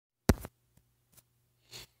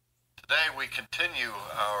Today we continue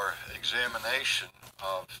our examination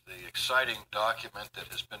of the exciting document that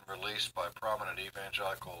has been released by prominent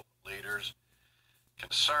evangelical leaders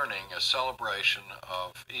concerning a celebration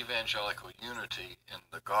of evangelical unity in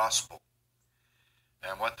the gospel.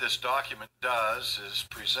 And what this document does is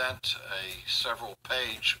present a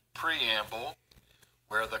several-page preamble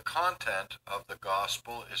where the content of the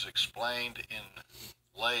gospel is explained in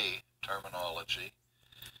lay terminology.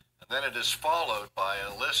 And then it is followed by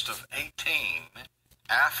a list of 18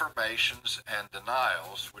 affirmations and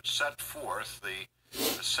denials which set forth the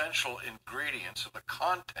essential ingredients of the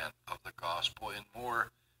content of the gospel in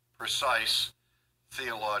more precise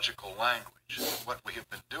theological language. What we have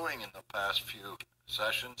been doing in the past few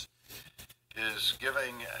sessions is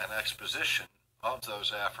giving an exposition of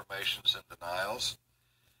those affirmations and denials.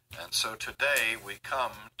 And so today we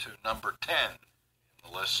come to number 10 in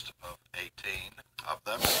the list of 18 of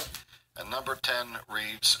them. And number 10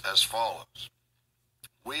 reads as follows.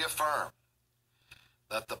 We affirm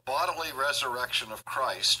that the bodily resurrection of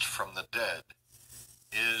Christ from the dead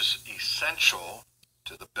is essential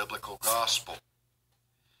to the biblical gospel.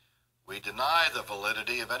 We deny the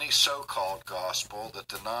validity of any so-called gospel that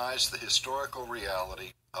denies the historical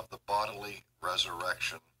reality of the bodily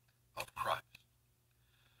resurrection of Christ.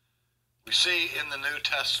 We see in the New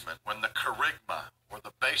Testament when the kerygma, or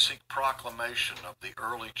the basic proclamation of the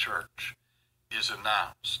early church, is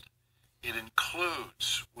announced, it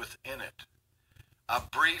includes within it a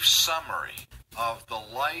brief summary of the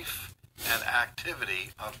life and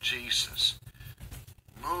activity of Jesus,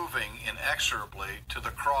 moving inexorably to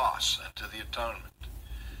the cross and to the atonement,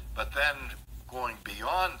 but then going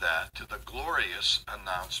beyond that to the glorious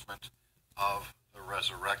announcement of the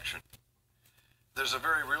resurrection. There's a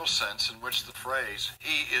very real sense in which the phrase,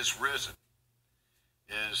 "He is risen,"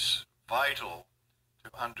 is vital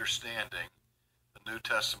to understanding the New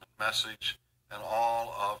Testament message and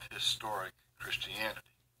all of historic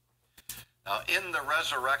Christianity. Now, in the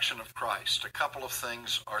resurrection of Christ, a couple of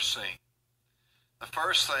things are seen. The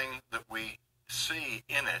first thing that we see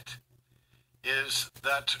in it is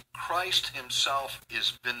that Christ himself is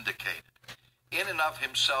vindicated. In and of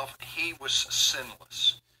himself, he was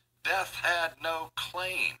sinless. Death had no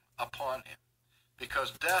claim upon him,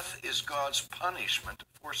 because death is God's punishment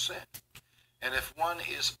for sin. And if one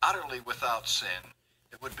is utterly without sin,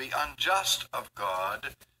 it would be unjust of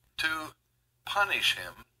God to punish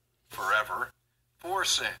him forever for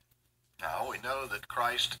sin. Now, we know that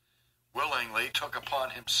Christ willingly took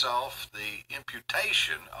upon himself the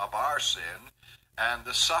imputation of our sin, and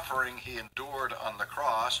the suffering he endured on the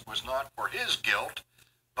cross was not for his guilt,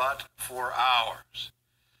 but for ours.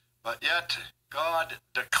 But yet, God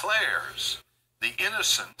declares the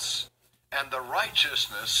innocence and the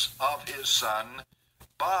righteousness of his Son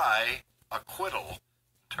by acquittal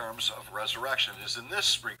in terms of resurrection. It is in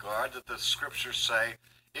this regard that the scriptures say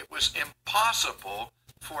it was impossible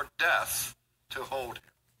for death to hold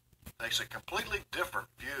him. It takes a completely different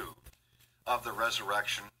view of the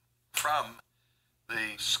resurrection from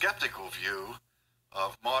the skeptical view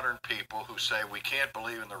of modern people who say we can't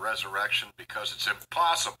believe in the resurrection because it's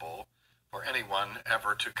impossible for anyone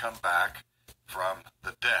ever to come back from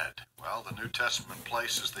the dead. Well, the New Testament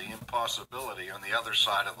places the impossibility on the other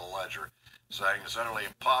side of the ledger, saying it's utterly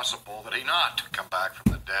impossible that he not come back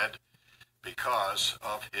from the dead because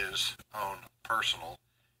of his own personal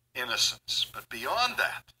innocence. But beyond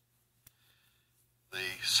that,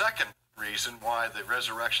 the second reason why the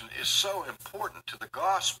resurrection is so important to the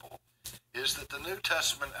gospel is that the New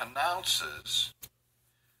Testament announces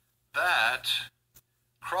that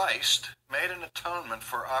Christ made an atonement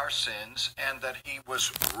for our sins and that he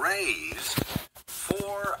was raised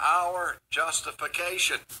for our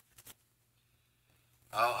justification.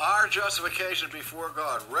 Our justification before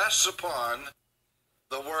God rests upon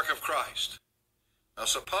the work of Christ. Now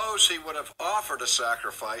suppose he would have offered a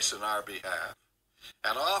sacrifice in our behalf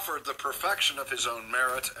and offered the perfection of his own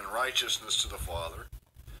merit and righteousness to the Father,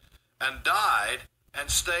 and died and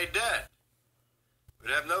stayed dead. We'd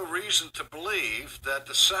have no reason to believe that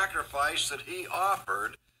the sacrifice that he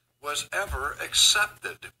offered was ever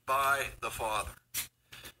accepted by the Father.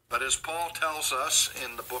 But as Paul tells us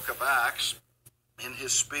in the book of Acts, in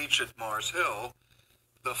his speech at Mars Hill,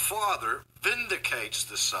 the Father vindicates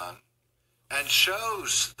the Son and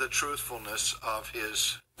shows the truthfulness of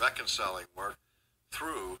his reconciling work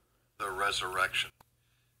through the resurrection.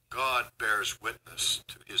 God bears witness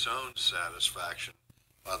to his own satisfaction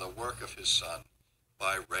by the work of his Son,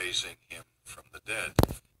 by raising him from the dead.